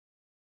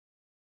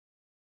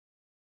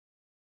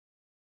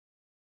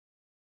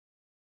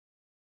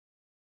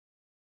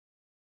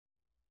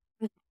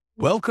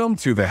Welcome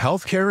to the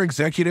Healthcare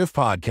Executive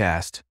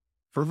Podcast,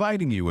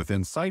 providing you with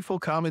insightful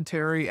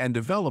commentary and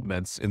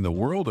developments in the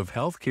world of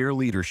healthcare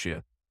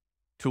leadership.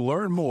 To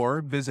learn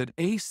more, visit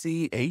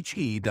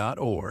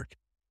ache.org.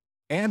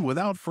 And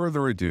without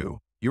further ado,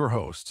 your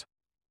host.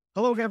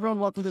 Hello, everyone.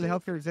 Welcome to the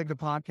Healthcare Executive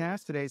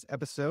Podcast. Today's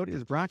episode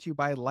is brought to you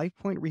by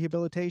LifePoint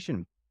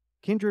Rehabilitation.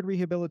 Kindred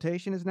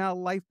Rehabilitation is now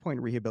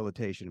LifePoint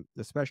Rehabilitation.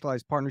 The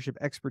specialized partnership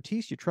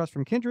expertise you trust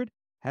from Kindred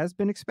has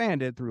been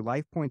expanded through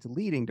LifePoint's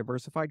leading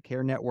diversified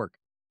care network.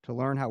 To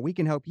learn how we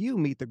can help you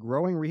meet the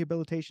growing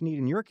rehabilitation need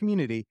in your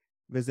community,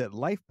 visit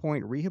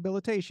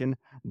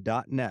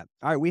lifepointrehabilitation.net.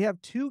 All right, we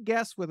have two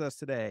guests with us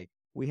today.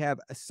 We have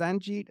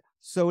Sanjit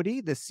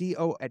Sodhi, the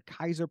CEO at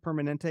Kaiser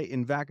Permanente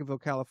in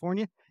Vacaville,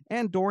 California,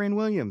 and Dorian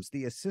Williams,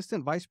 the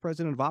Assistant Vice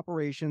President of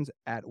Operations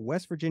at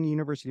West Virginia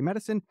University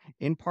Medicine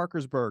in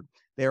Parkersburg.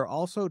 They are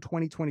also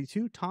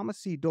 2022 Thomas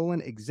C.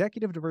 Dolan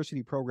Executive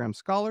Diversity Program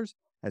Scholars.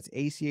 That's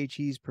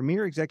ACHE's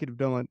premier executive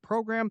development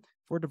program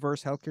for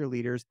diverse healthcare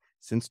leaders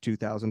since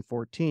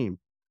 2014.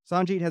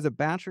 Sanjit has a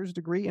bachelor's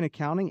degree in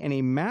accounting and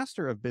a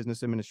master of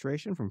business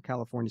administration from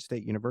California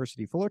State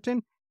University,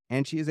 Fullerton,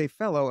 and she is a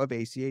fellow of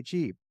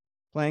ACHE.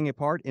 Playing a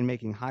part in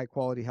making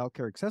high-quality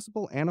healthcare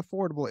accessible and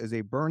affordable is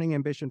a burning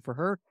ambition for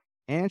her,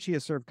 and she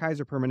has served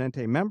Kaiser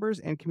Permanente members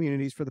and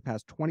communities for the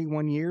past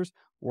 21 years,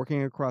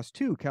 working across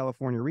 2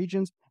 California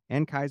regions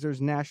and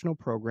Kaiser's National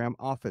Program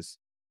Office.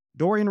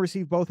 Dorian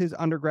received both his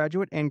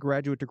undergraduate and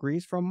graduate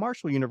degrees from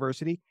Marshall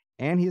University,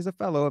 and he is a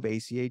fellow of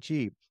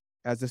ACHE.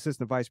 As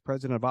Assistant Vice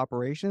President of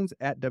Operations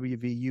at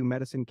WVU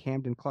Medicine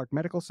Camden Clark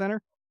Medical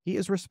Center, he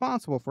is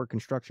responsible for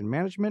construction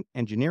management,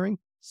 engineering,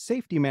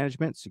 safety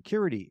management,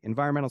 security,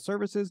 environmental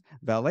services,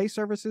 valet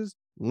services,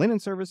 linen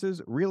services,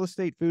 real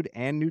estate, food,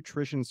 and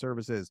nutrition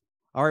services.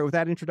 All right, with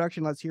that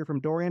introduction, let's hear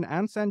from Dorian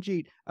and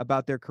Sanjit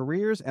about their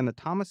careers and the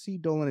Thomas C.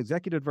 Dolan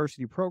Executive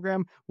Diversity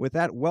Program. With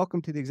that,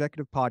 welcome to the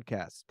Executive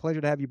Podcast.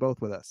 Pleasure to have you both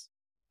with us.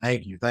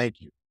 Thank you.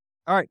 Thank you.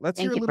 All right, let's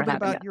hear a Thank you little for bit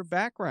about having your us.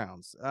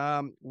 backgrounds.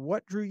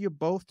 What drew you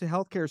both to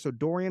healthcare? So,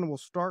 Dorian, we'll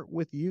start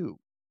with you.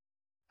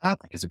 I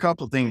think it's a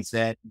couple of things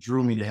that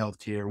drew me to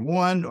healthcare.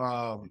 One,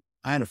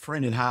 I had a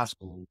friend in high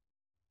school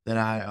that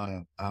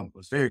I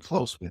was very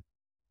close with.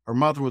 Her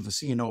mother was the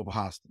CNO of a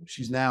hospital.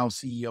 She's now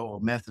CEO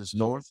of Methodist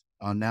North,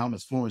 now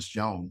Ms. Florence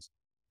Jones.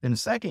 And the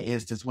second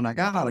is just when I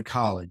got out of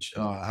college,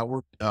 I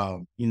worked,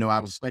 I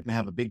was expecting to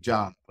have a big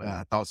job.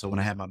 I thought so when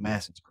I had my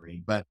master's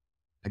degree, but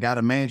I got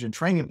a manager and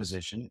training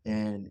position,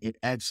 and it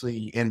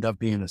actually ended up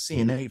being a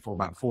CNA for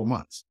about 4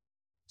 months.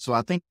 So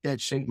I think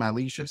that shaped my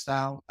leadership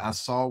style. I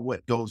saw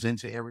what goes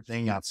into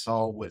everything. I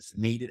saw what's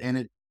needed, and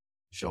it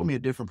showed me a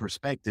different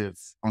perspective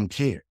on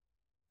care.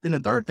 Then the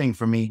third thing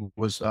for me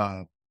was,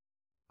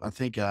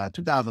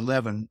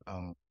 2011,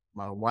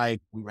 my wife,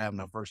 we were having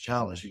our first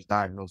child, and she was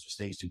diagnosed with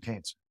stage 2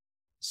 cancer.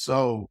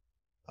 So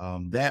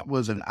that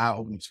was an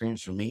eye-opening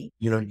experience for me.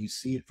 You know, you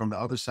see it from the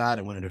other side,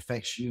 and when it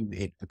affects you,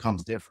 it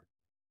becomes different.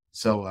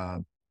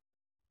 So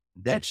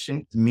that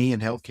shaped me in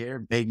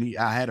healthcare.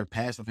 I had a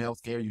passion for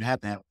healthcare. You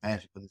have to have a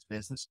passion for this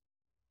business.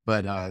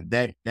 But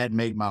that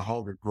made my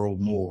hunger grow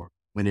more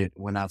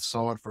when I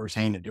saw it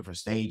firsthand at different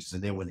stages,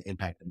 and then when it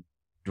impacted me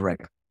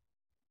directly.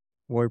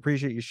 Well, I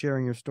appreciate you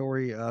sharing your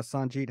story.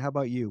 Sanjit, how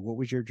about you? What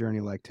was your journey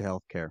like to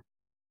healthcare?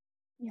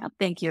 Yeah,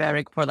 thank you,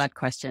 Eric, for that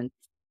question.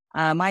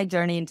 My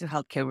journey into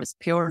healthcare was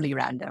purely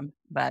random,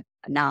 but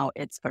now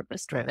it's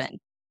purpose-driven.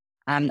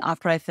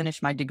 After I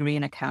finished my degree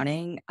in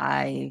accounting,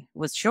 I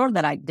was sure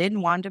that I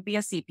didn't want to be a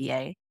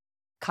CPA.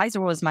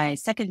 Kaiser was my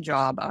second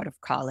job out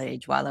of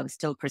college while I was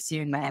still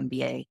pursuing my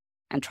MBA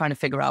and trying to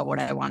figure out what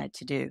I wanted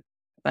to do.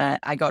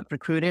 But I got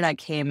recruited. I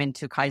came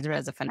into Kaiser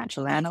as a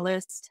financial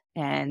analyst,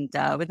 and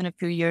within a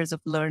few years of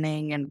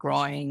learning and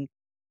growing,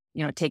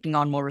 taking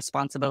on more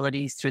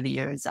responsibilities through the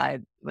years,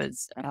 I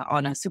was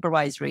on a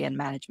supervisory and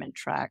management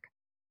track.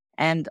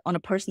 And on a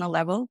personal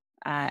level,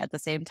 at the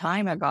same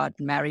time, I got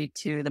married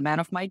to the man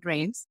of my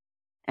dreams.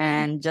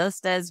 And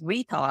just as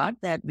we thought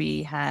that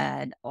we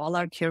had all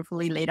our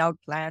carefully laid out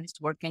plans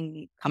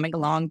coming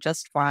along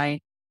just fine,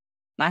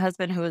 my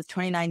husband, who was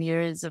 29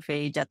 years of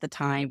age at the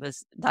time,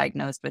 was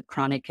diagnosed with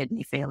chronic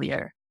kidney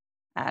failure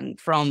and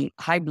from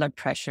high blood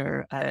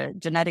pressure, a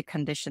genetic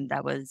condition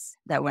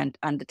that went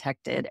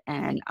undetected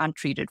and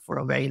untreated for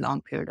a very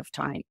long period of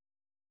time.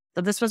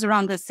 So this was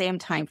around the same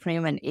time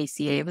frame when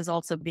ACA was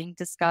also being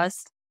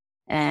discussed.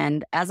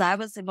 And as I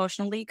was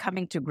emotionally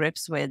coming to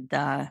grips with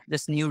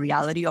this new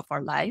reality of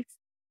our life,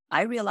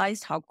 I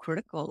realized how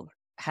critical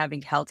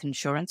having health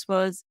insurance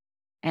was,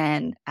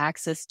 and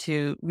access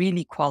to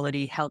really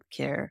quality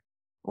healthcare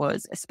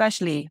was,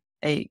 especially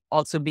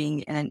also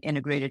being in an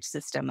integrated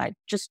system. I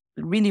just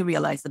really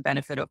realized the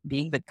benefit of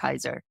being with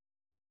Kaiser.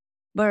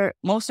 But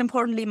most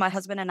importantly, my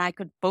husband and I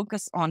could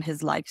focus on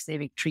his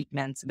life-saving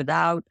treatments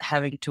without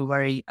having to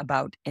worry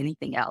about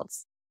anything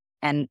else.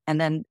 And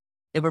then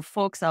there were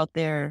folks out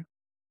there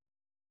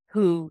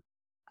who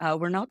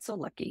were not so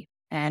lucky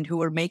and who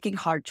were making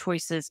hard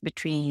choices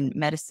between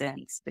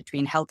medicines,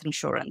 between health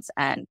insurance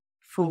and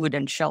food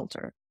and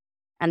shelter.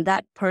 And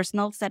that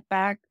personal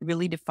setback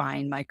really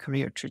defined my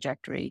career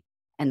trajectory.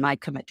 and my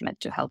commitment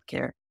to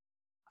healthcare.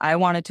 I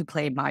wanted to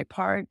play my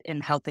part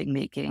in helping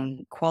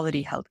making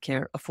quality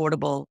healthcare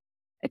affordable,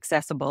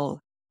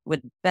 accessible,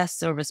 with best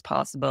service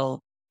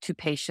possible to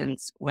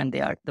patients when they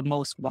are the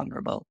most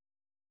vulnerable.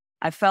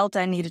 I felt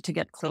I needed to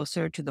get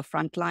closer to the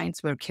front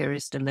lines where care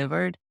is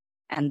delivered,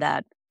 and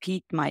that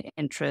piqued my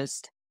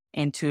interest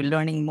into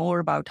learning more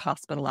about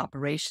hospital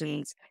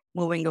operations,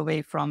 moving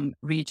away from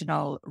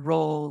regional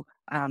role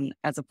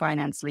as a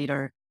finance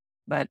leader,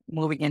 but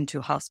moving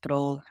into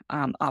hospital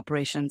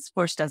operations,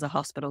 first as a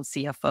hospital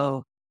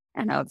CFO,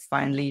 and I've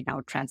finally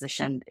now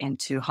transitioned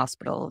into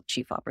hospital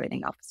chief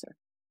operating officer.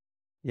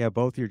 Yeah,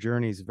 both your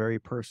journeys, very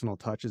personal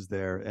touches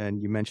there.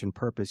 And you mentioned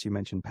purpose, you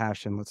mentioned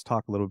passion. Let's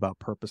talk a little about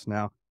purpose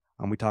now.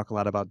 We talk a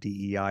lot about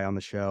DEI on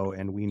the show,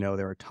 and we know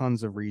there are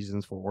tons of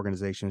reasons for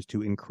organizations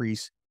to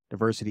increase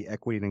diversity,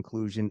 equity, and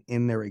inclusion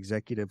in their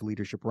executive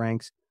leadership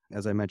ranks.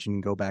 As I mentioned,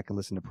 you can go back and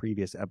listen to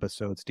previous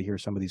episodes to hear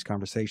some of these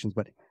conversations.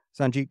 But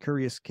Sanjit,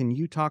 curious, can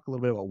you talk a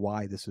little bit about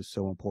why this is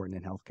so important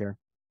in healthcare?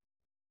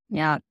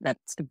 Yeah,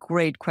 that's a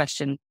great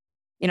question.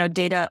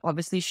 Data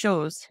obviously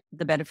shows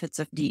the benefits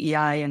of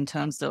DEI in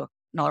terms of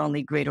not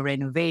only greater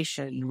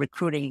innovation,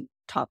 recruiting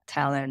top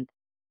talent,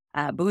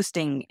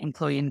 boosting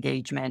employee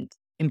engagement,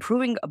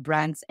 improving a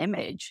brand's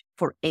image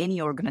for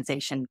any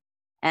organization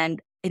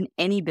and in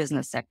any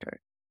business sector.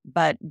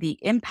 But the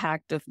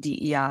impact of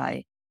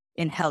DEI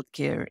in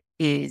healthcare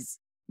is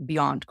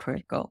beyond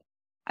critical.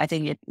 I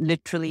think it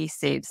literally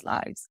saves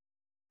lives.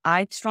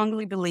 I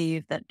strongly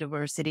believe that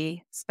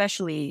diversity,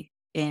 especially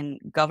in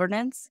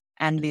governance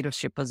and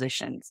leadership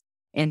positions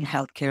in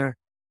healthcare,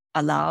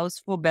 allows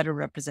for better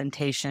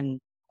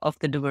representation of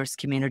the diverse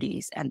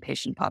communities and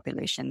patient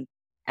population.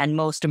 And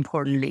most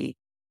importantly,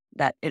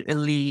 that it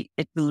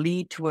will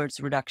lead towards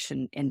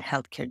reduction in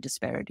healthcare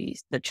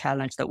disparities, the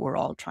challenge that we're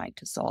all trying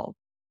to solve.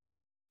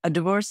 A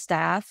diverse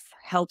staff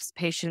helps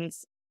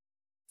patients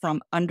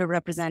from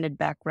underrepresented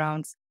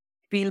backgrounds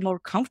feel more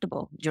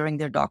comfortable during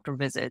their doctor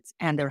visits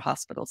and their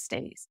hospital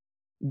stays.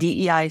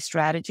 DEI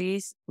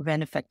strategies,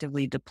 when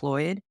effectively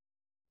deployed,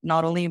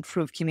 not only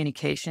improve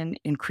communication,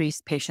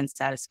 increase patient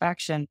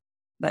satisfaction,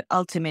 but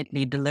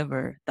ultimately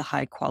deliver the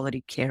high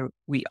quality care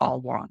we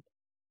all want.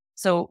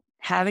 So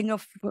having a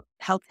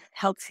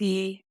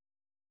healthy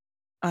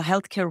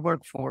healthcare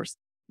workforce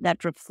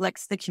that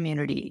reflects the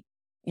community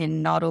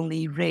in not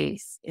only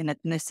race, in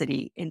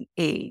ethnicity, in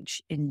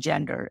age, in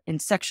gender, in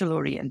sexual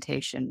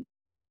orientation,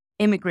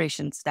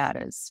 immigration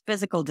status,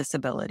 physical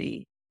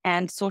disability,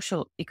 and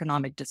social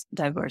economic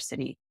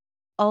diversity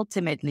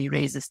ultimately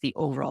raises the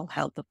overall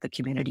health of the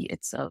community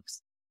it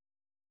serves.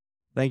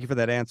 Thank you for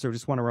that answer. I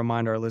just want to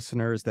remind our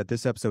listeners that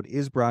this episode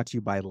is brought to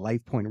you by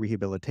LifePoint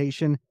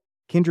Rehabilitation.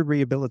 Kindred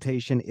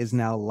Rehabilitation is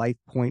now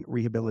LifePoint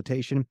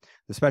Rehabilitation.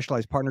 The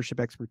specialized partnership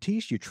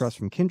expertise you trust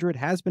from Kindred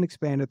has been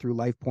expanded through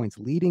LifePoint's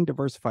leading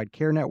diversified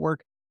care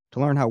network. To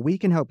learn how we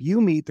can help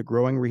you meet the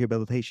growing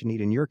rehabilitation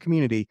need in your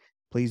community,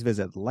 please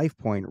visit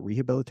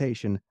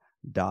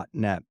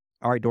lifepointrehabilitation.net.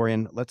 All right,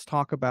 Dorian, let's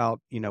talk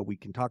about, we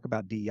can talk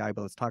about DEI,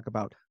 but let's talk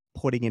about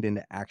putting it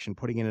into action,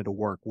 putting it into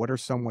work. What are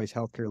some ways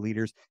healthcare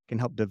leaders can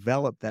help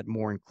develop that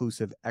more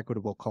inclusive,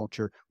 equitable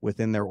culture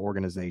within their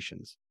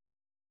organizations?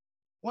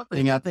 One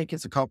thing, I think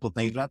it's a couple of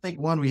things, but I think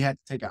one, we have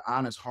to take an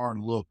honest, hard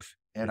look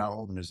at our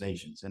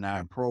organizations and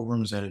our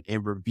programs and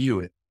review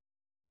it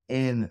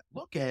and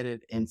look at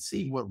it and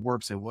see what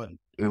works and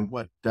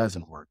what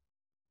doesn't work.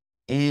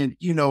 And,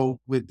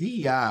 with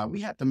DEI,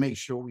 we have to make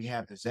sure we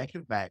have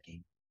executive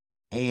backing,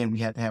 and we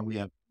have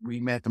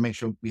to make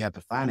sure we have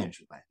the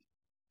financial backing.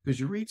 Because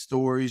you read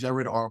stories, I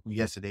read an article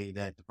yesterday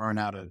that the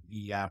burnout of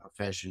DEI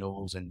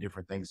professionals and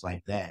different things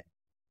like that.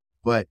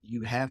 But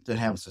you have to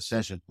have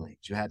succession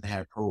plans. You have to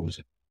have programs.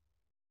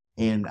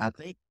 And I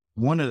think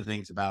one of the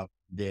things about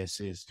this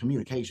is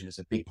communication is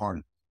a big part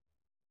of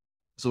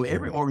it. So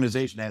every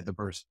organization has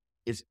diversity,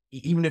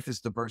 even if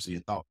it's diversity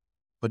of thought,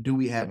 but do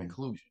we have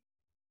inclusion?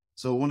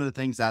 So one of the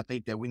things I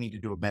think that we need to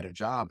do a better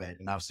job at,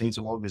 and I've seen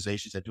some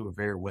organizations that do it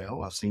very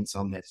well. I've seen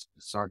some that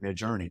start their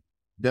journey.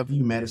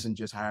 W Medicine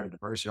just hired a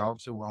diversity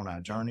officer. We're on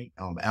our journey.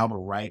 Albert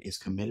Wright is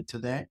committed to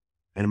that.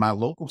 And my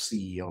local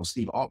CEO,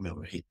 Steve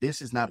Altmiller,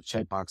 this is not a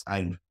checkbox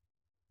item.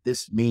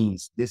 This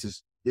means this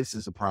is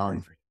a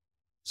priority for you.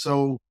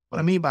 So what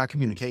I mean by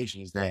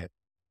communication is that,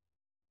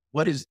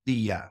 what is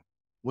DEI?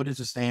 What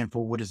does it stand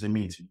for? What does it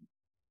mean to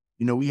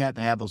you? We have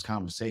to have those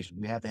conversations.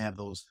 We have to have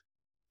those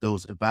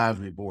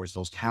advisory boards,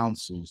 those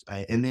councils.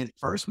 And then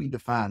first we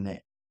define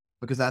that,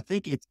 because I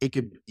think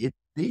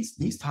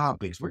these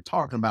topics, we're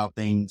talking about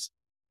things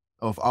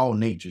of all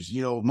natures.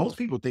 Most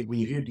people think when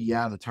you hear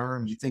DEI, the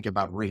term, you think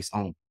about race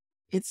only.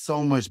 It's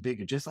so much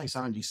bigger. Just like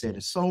Sanjit said,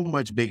 it's so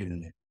much bigger than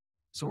that.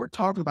 So we're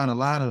talking about a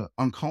lot of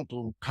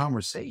uncomfortable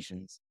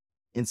conversations,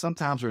 and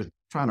sometimes we're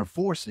trying to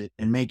force it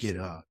and make it,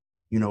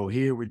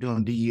 here we're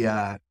doing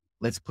DEI.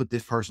 Let's put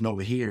this person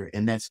over here,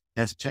 and that's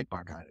a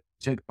checkbox item.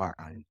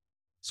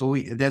 So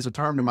there's a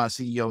term that my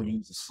CEO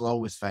uses: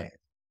 slow is fast.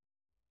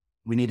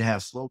 We need to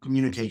have slow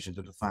communication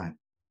to define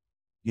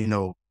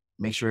it.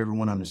 Make sure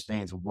everyone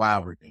understands why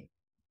we're doing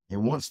it.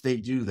 And once they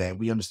do that,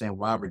 we understand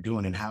why we're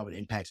doing it and how it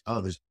impacts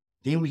others.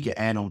 Then we can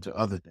add on to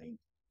other things,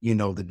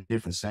 the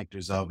different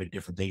sectors of it,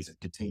 different things that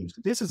continues.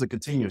 This is a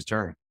continuous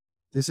journey.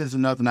 This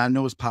isn't nothing. I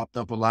know it's popped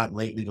up a lot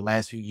lately, the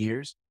last few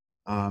years,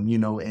 and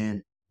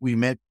we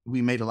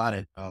made a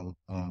lot of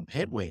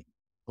headway,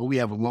 but we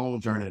have a long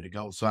journey to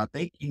go. So I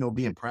think,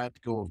 being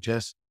practical of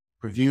just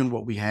reviewing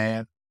what we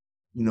have,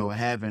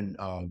 having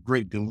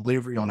great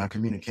delivery on our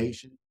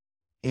communication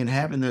and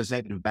having the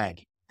executive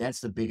backing. That's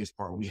the biggest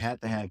part we have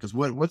to have, because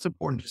what's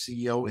important to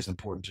CEO is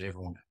important to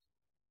everyone.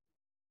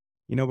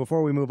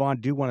 Before we move on, I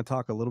do want to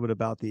talk a little bit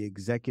about the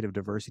Executive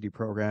Diversity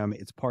Program.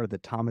 It's part of the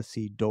Thomas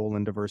C.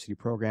 Dolan Diversity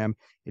Program.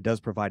 It does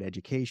provide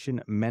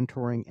education,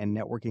 mentoring, and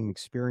networking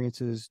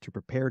experiences to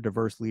prepare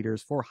diverse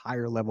leaders for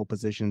higher level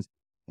positions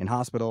in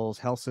hospitals,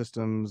 health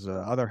systems,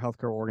 other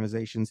healthcare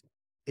organizations.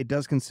 It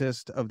does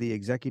consist of the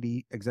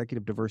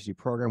Executive Diversity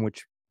Program,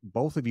 which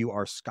both of you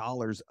are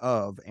scholars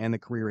of, and the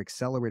Career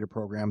Accelerator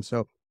Program.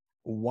 So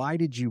why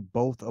did you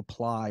both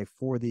apply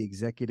for the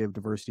Executive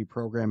Diversity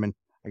Program? And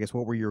I guess,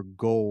 what were your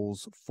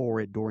goals for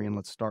it? Dorian,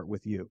 let's start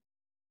with you.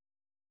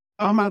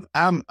 I'm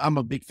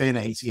a big fan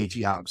of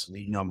ACHE,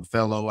 obviously. I'm a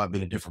fellow. I've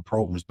been in different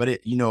programs, but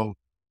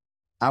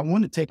I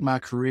want to take my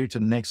career to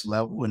the next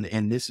level,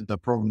 and this is the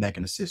program that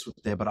can assist with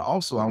that. But I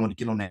want to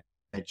get on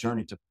that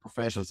journey to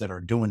professionals that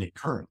are doing it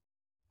currently.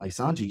 Like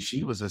Sanjit,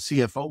 she was a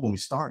CFO when we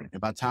started,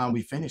 and by the time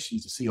we finished,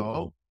 she's a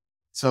COO.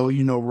 So,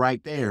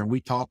 right there,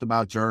 we talked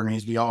about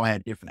journeys. We all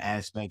had different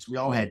aspects. We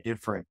all had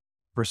different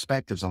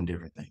perspectives on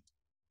different things.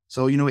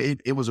 So,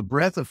 it was a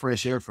breath of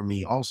fresh air for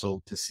me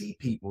also to see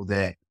people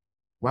that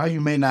while you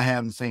may not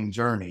have the same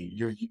journey,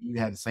 you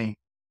have the same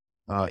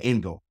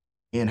end goal.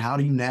 And how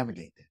do you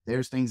navigate that?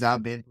 There's things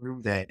I've been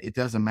through that it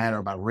doesn't matter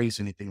about race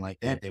or anything like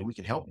that we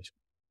can help each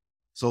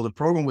other. So the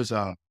program was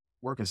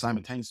working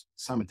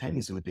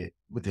simultaneously with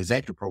the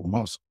executive program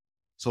also.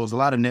 So there's a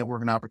lot of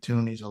networking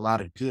opportunities, a lot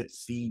of good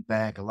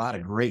feedback, a lot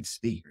of great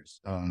speakers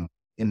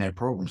in that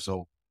program.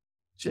 So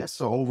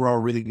just an overall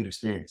really good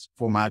experience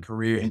for my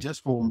career, and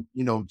just for,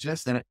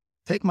 just that,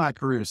 take my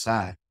career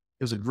aside,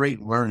 it was a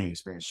great learning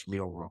experience for me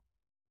overall.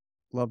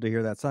 Love to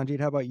hear that. Sanjit,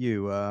 how about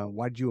you?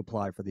 Why did you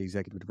apply for the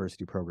Executive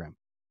Diversity Program?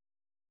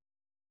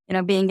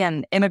 Being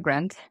an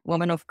immigrant,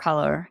 woman of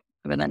color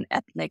with an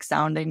ethnic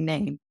sounding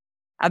name,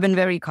 I've been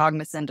very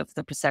cognizant of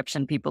the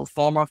perception people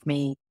form of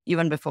me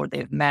even before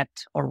they've met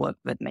or worked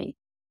with me.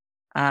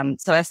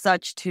 So as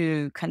such,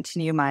 to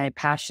continue my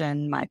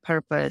passion, my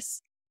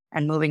purpose,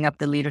 and moving up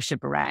the leadership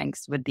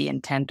ranks with the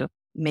intent of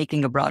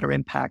making a broader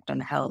impact on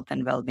health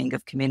and well-being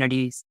of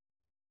communities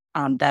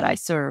that I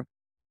serve,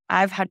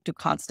 I've had to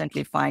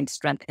constantly find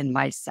strength in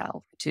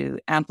myself to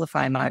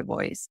amplify my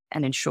voice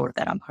and ensure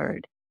that I'm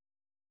heard.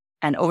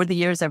 And over the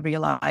years, I've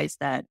realized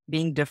that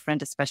being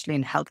different, especially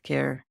in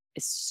healthcare,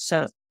 is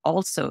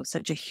also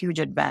such a huge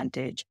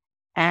advantage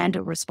and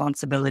a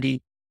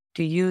responsibility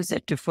to use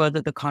it to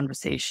further the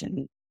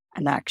conversation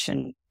and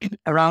action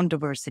around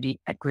diversity,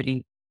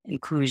 equity,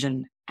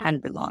 inclusion,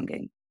 and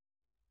belonging.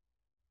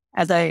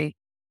 As I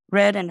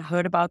read and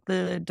heard about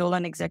the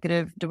Dolan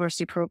Executive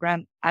Diversity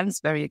Program, I was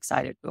very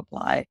excited to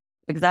apply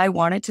because I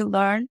wanted to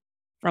learn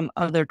from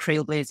other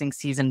trailblazing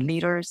seasoned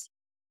leaders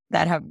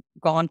that have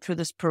gone through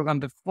this program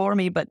before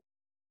me, but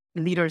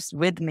leaders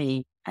with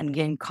me, and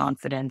gain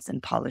confidence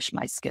and polish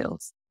my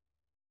skills.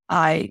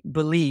 I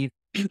believe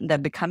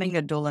that becoming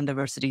a Dolan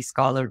Diversity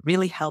Scholar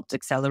really helped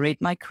accelerate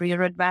my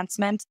career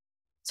advancement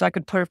so I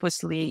could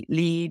purposefully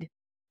lead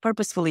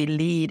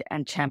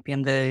and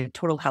champion the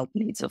total health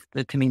needs of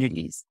the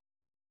communities.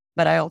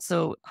 But I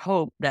also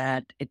hope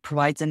that it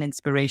provides an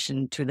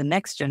inspiration to the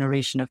next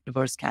generation of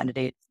diverse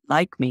candidates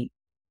like me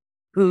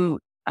who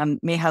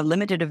may have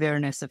limited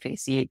awareness of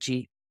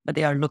ACHE, but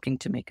they are looking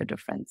to make a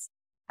difference.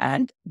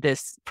 And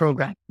this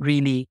program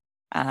really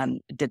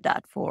did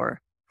that for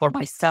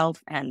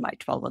myself and my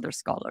 12 other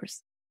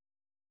scholars.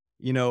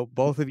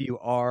 Both of you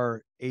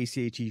are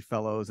ACHE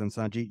fellows, and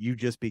Sanjit, you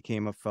just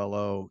became a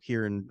fellow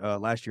here in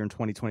last year in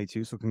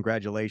 2022. So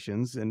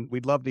congratulations. And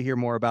we'd love to hear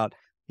more about,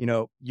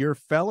 your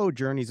fellow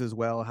journeys as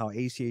well, how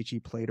ACHE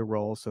played a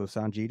role. So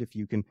Sanjit, if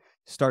you can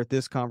start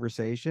this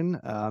conversation,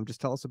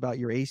 just tell us about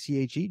your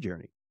ACHE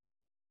journey.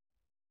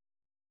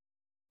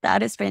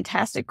 That is a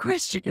fantastic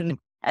question.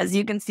 As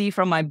you can see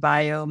from my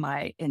bio,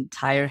 my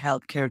entire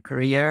healthcare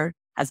career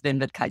has been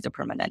with Kaiser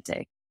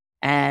Permanente,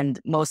 and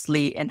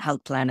mostly in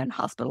health plan and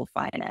hospital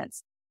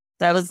finance.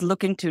 So I was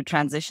looking to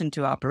transition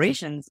to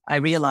operations. I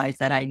realized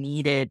that I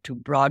needed to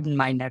broaden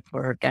my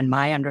network and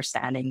my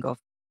understanding of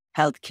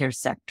healthcare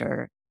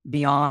sector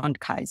beyond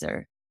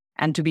Kaiser.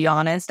 And to be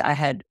honest, I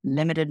had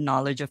limited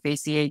knowledge of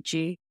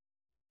ACHE,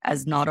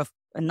 as not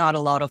a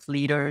lot of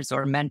leaders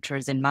or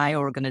mentors in my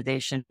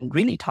organization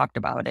really talked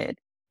about it.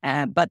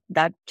 But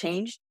that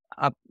changed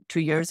 2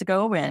 years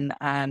ago when,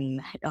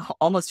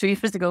 almost 2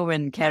 years ago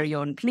when Carrie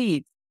Owen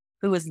Pleats,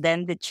 who was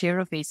then the chair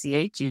of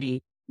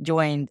ACHE,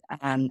 joined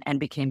and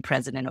became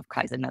president of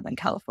Kaiser Northern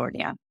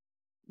California.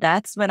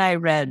 That's when I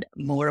read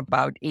more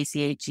about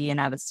ACHE,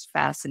 and I was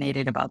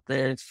fascinated about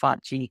the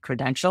FOTG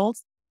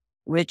credentials,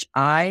 which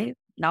I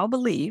now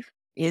believe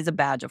is a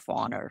badge of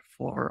honor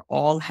for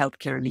all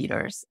healthcare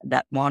leaders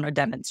that want to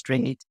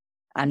demonstrate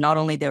not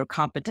only their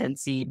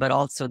competency, but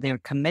also their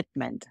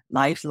commitment,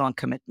 lifelong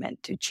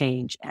commitment to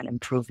change and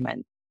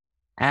improvement.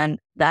 And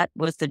that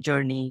was the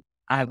journey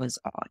I was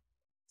on.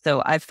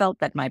 So I felt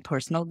that my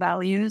personal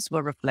values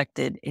were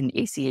reflected in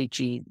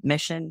ACHE's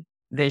mission,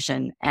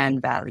 vision,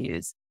 and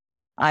values.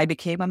 I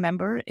became a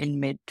member in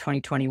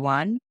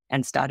mid-2021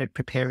 and started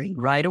preparing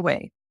right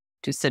away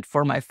to sit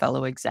for my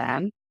fellow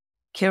exam,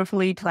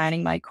 carefully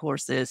planning my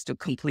courses to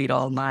complete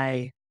all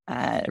my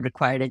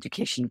required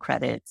education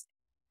credits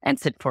and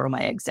sit for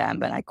my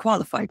exam, and I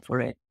qualified for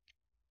it.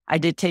 I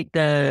did take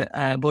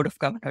the Board of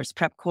Governors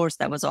prep course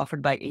that was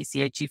offered by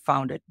ACHE,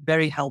 found it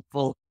very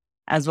helpful,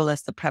 as well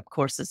as the prep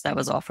courses that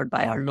was offered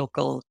by our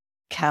local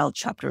CAL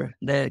chapter,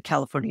 the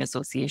California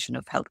Association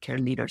of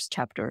Healthcare Leaders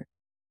chapter.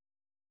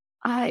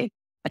 I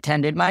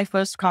attended my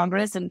first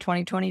Congress in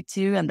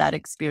 2022, and that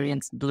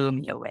experience blew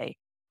me away.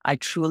 I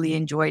truly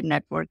enjoyed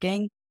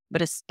networking,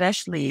 but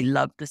especially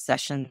loved the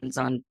sessions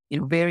on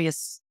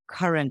various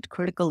current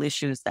critical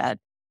issues that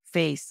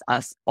face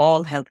us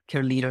all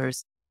healthcare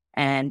leaders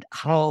and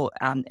how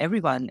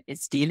everyone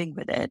is dealing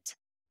with it.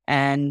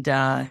 And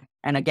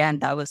again,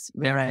 that was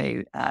where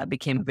I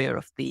became aware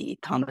of the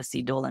Thomas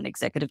C. Dolan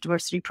Executive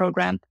Diversity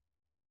Program.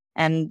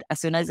 And as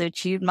soon as I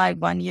achieved my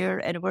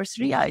 1-year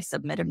anniversary, I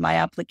submitted my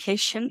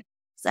application,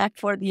 sat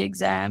for the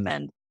exam,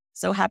 and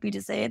so happy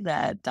to say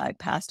that I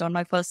passed on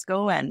my first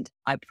go, and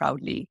I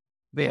proudly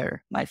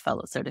wear my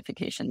fellow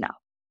certification now.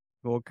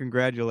 Well,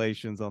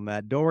 congratulations on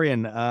that.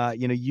 Dorian,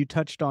 you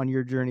touched on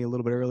your journey a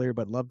little bit earlier,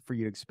 but love for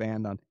you to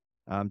expand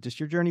on just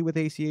your journey with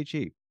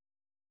ACHE.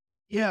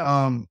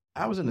 Yeah,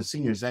 I was in the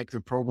senior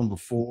executive program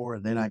before,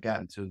 and then I got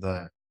into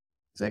the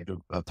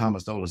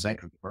Thomas Dolan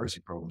Executive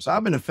Diversity Program. So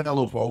I've been a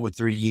fellow for over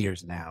 3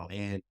 years now,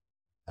 and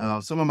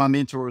some of my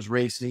mentors,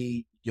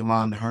 Racy,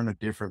 Yolanda Herner,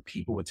 different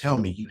people would tell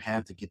me, you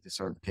have to get the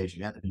certification.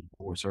 You have to be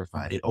board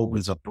certified. It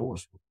opens up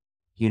doors.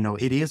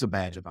 It is a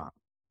badge of honor.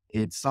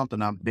 It's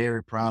something I'm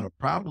very proud of.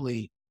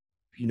 Probably,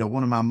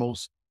 one of my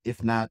most,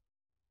 if not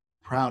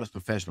proudest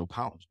professional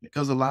accomplishments,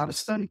 because a lot of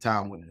study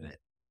time went in it.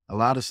 A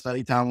lot of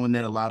study time went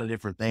in it, a lot of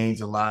different things,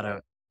 a lot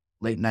of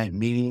late night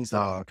meetings.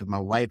 Because my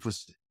wife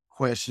was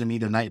questioning me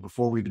the night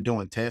before we were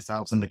doing tests. I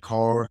was in the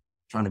car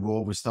trying to go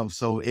over stuff.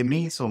 So it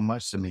means so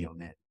much to me on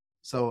that.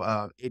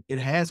 So it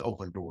has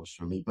opened doors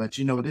for me. But,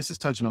 this is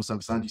touching on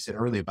something Sanjit said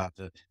earlier about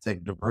the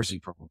Executive Diversity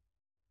Program.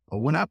 But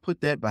when I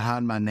put that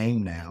behind my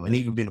name now, and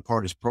even being a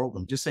part of this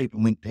program, just say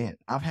from LinkedIn,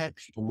 I've had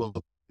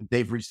people,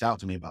 they've reached out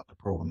to me about the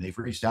program. They've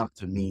reached out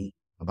to me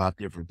about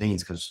different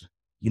things because,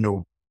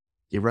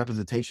 your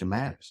representation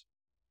matters,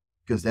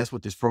 because that's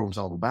what this program's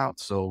all about.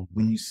 So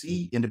when you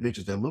see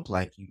individuals that look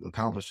like you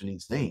accomplishing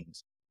these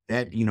things,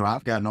 that,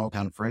 I've gotten all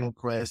kind of friend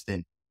requests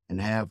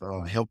and have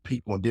helped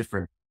people in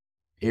different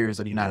areas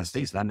of the United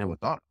States that I never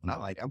thought of.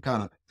 And I'm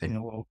kind of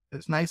thinking, well,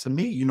 it's nice of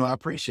me. I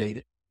appreciate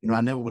it. I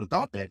never would have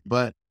thought that.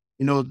 But,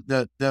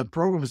 the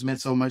program has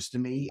meant so much to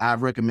me. I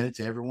recommend it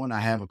to everyone. I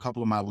have a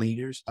couple of my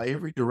leaders.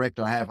 Every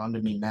director I have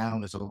under me now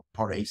is a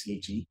part of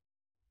ACHE.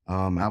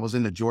 I was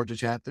in the Georgia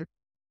chapter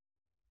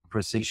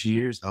for 6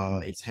 years.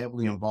 It's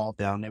heavily involved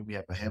down there. We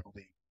have a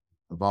heavily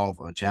involved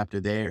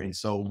chapter there. And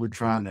so we're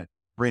trying to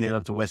bring it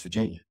up to West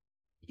Virginia.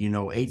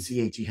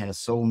 ACHE has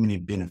so many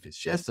benefits,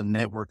 just the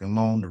network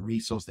alone, the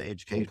resource, the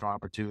educational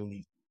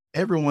opportunities.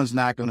 Everyone's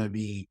not going to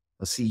be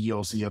a CEO,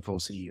 CFO,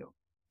 CEO.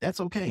 That's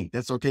okay.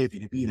 That's okay if you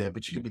can be that,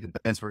 but you can be the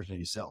best version of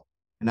yourself.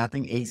 And I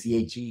think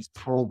ACHE's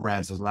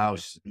programs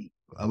allows you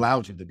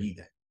to be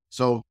that.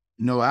 So,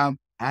 I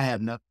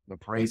have nothing but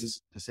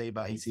praises to say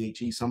about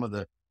ACHE. Some of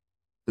the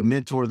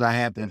mentors I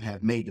have that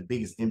have made the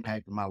biggest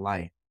impact in my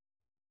life.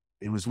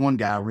 It was one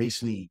guy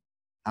recently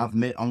I've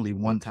met only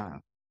one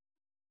time.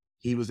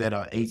 He was at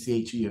an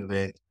ACHE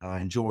event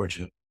in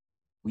Georgia.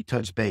 We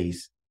touched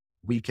base.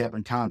 We kept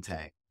in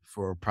contact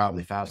for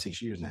probably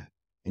 5-6 years now.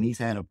 And he's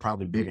had a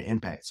probably bigger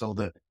impact. So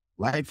the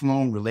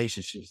lifelong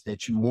relationships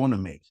that you want to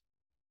make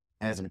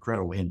has an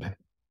incredible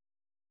impact.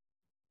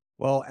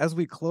 Well, as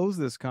we close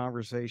this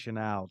conversation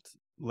out,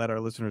 let our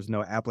listeners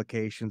know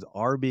applications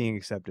are being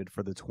accepted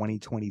for the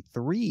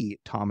 2023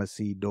 Thomas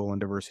C. Dolan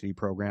Diversity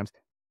Programs.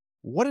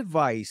 What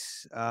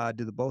advice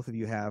do the both of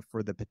you have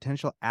for the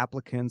potential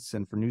applicants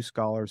and for new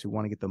scholars who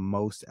want to get the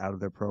most out of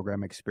their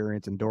program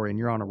experience? And Dorian,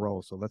 you're on a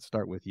roll, so let's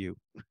start with you.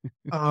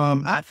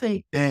 I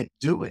think that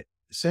do it.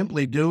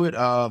 Simply do it.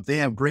 They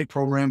have great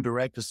program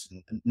directors,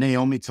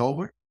 Naomi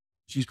Tolbert.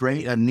 She's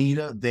great.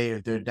 Anita,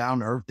 they're down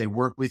to earth. They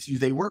work with you.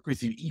 They work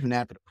with you even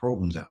after the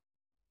program's out.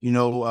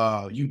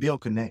 You build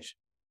connection.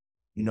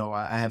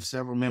 I have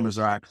several members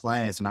of our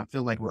class, and I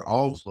feel like we're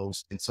all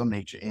close in some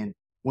nature. And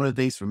one of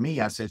the things for me,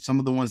 I said some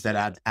of the ones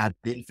that I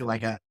didn't feel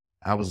like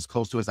I was as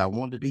close to as I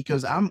wanted to be,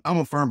 because I'm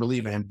a firm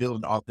believer in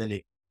building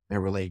authentic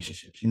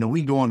relationships.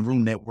 We go on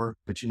room network,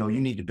 but you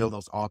need to build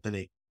those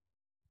authentic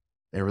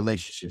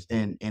relationships.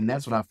 And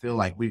that's what I feel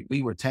like.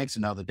 We were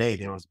texting the other day.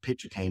 There was a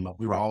picture came up.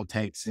 We were all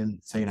texting,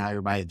 saying how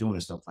everybody's doing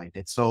and stuff like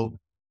that. So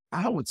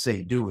I would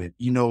say do it.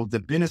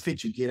 The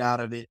benefits you get out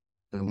of it,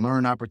 the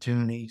learn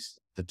opportunities,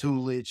 the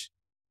tutelage,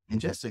 and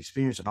just the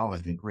experience has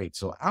always been great.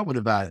 So I would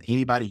advise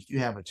anybody, if you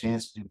have a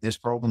chance to do this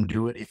program,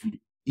 do it.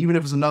 Even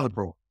if it's another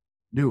program,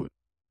 do it.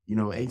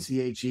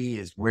 ACHE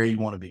is where you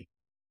want to be.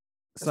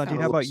 Sanjit,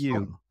 how about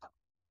you?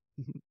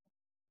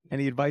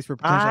 Any advice for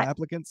potential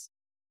applicants?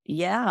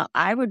 Yeah,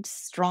 I would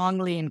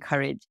strongly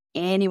encourage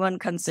anyone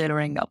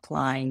considering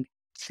applying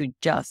to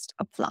just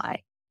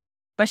apply,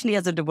 especially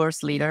as a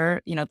diverse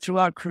leader. Through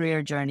our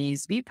career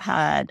journeys, we've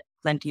had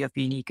plenty of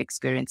unique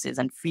experiences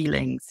and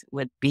feelings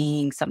with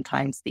being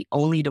sometimes the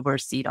only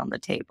diverse seat on the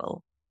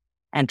table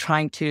and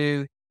trying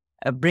to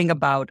bring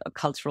about a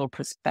cultural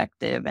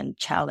perspective and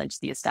challenge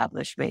the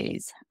established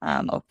ways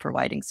of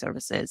providing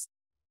services.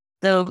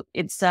 So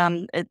it's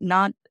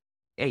not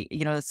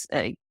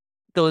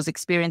those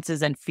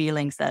experiences and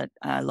feelings that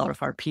a lot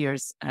of our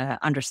peers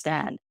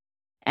understand.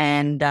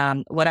 And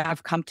what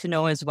I've come to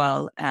know as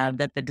well,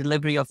 that the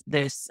delivery of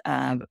this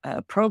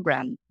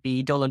program,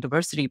 the Dolan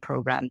Diversity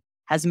Program,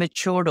 has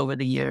matured over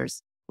the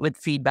years with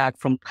feedback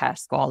from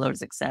past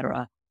scholars, et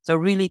cetera. So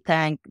really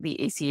thank the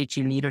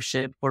ACHE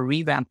leadership for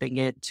revamping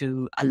it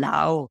to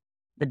allow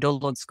the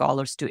Dolan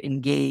scholars to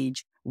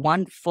engage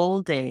one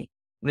full day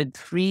with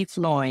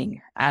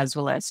free-flowing as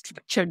well as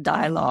structured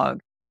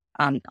dialogue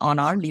on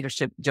our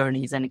leadership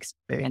journeys and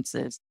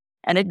experiences.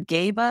 And it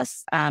gave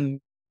us,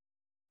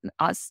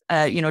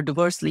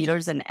 diverse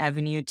leaders an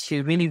avenue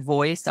to really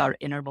voice our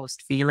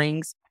innermost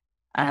feelings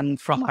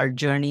from our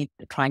journey,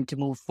 trying to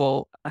move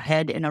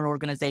ahead in our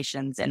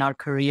organizations and our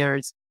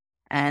careers,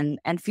 and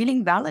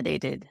feeling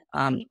validated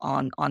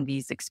on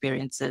these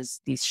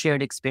experiences, these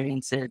shared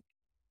experiences.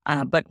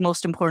 But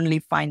most importantly,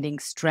 finding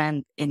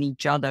strength in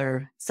each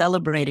other,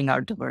 celebrating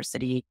our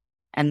diversity,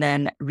 and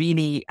then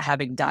really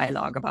having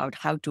dialogue about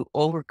how to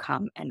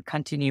overcome and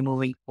continue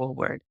moving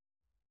forward.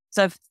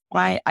 So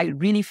I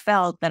really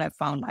felt that I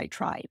found my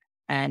tribe,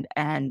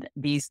 and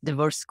these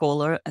diverse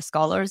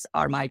scholars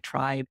are my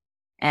tribe,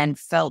 and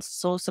felt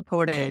so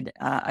supported.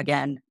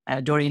 Again,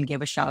 Dorian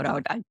gave a shout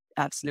out. I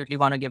absolutely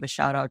want to give a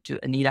shout out to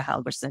Anita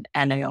Halverson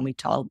and Naomi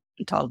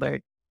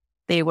Talbert.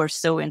 They were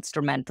so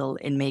instrumental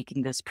in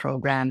making this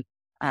program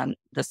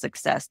the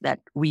success that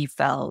we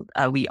felt.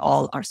 We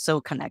all are so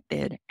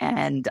connected,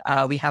 and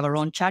we have our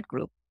own chat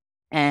group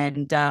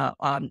and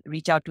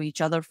reach out to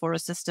each other for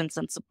assistance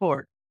and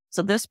support.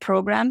 So this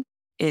program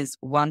is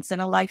once in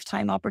a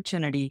lifetime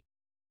opportunity,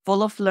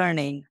 full of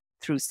learning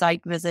through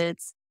site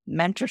visits,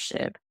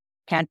 mentorship.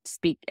 Can't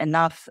speak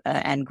enough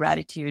and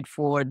gratitude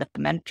for the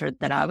mentor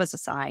that I was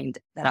assigned,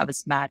 that I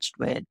was matched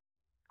with,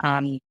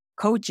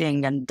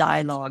 coaching and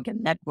dialogue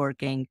and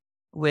networking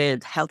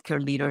with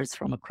healthcare leaders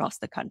from across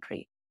the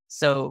country.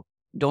 So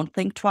don't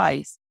think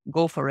twice,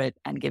 go for it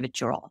and give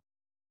it your all.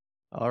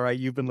 All right,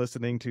 you've been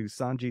listening to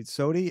Sanjit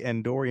Sodhi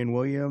and Dorian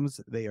Williams.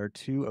 They are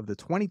two of the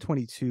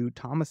 2022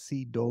 Thomas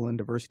C. Dolan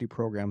Diversity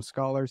Program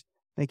scholars.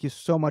 Thank you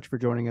so much for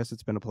joining us.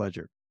 It's been a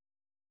pleasure.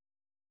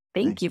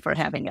 Thank you for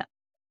having us.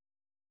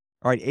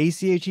 All right,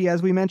 ACHE,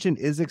 as we mentioned,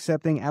 is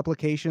accepting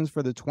applications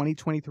for the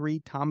 2023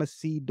 Thomas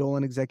C.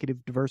 Dolan Executive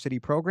Diversity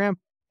Program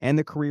and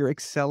the Career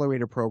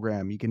Accelerator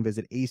Program. You can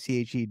visit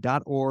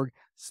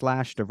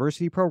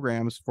ache.org/diversity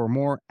programs for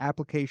more.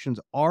 Applications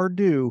are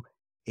due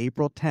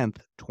April 10th,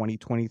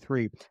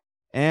 2023.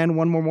 And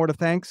one more to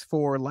thanks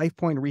for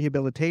LifePoint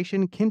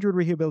Rehabilitation. Kindred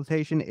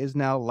Rehabilitation is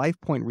now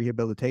LifePoint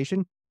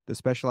Rehabilitation. The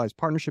specialized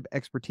partnership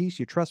expertise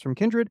you trust from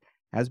Kindred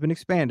has been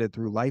expanded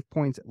through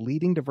LifePoint's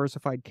leading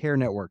diversified care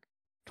network.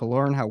 To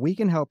learn how we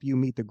can help you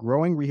meet the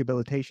growing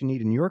rehabilitation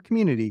need in your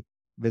community,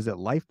 visit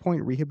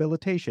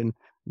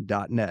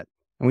lifepointrehabilitation.net.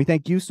 And we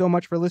thank you so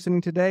much for listening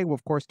today. We'll,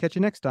 of course, catch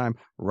you next time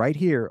right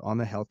here on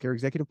the Healthcare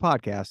Executive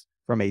Podcast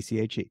from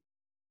ACHE.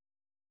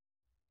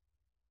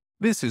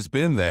 This has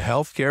been the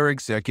Healthcare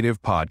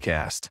Executive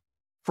Podcast,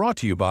 brought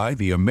to you by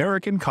the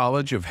American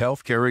College of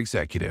Healthcare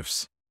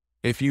Executives.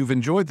 If you've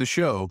enjoyed the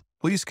show,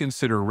 please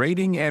consider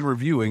rating and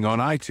reviewing on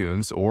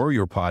iTunes or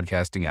your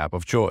podcasting app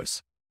of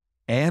choice.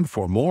 And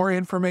for more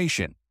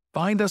information,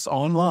 find us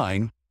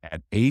online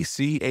at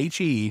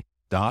ache.org.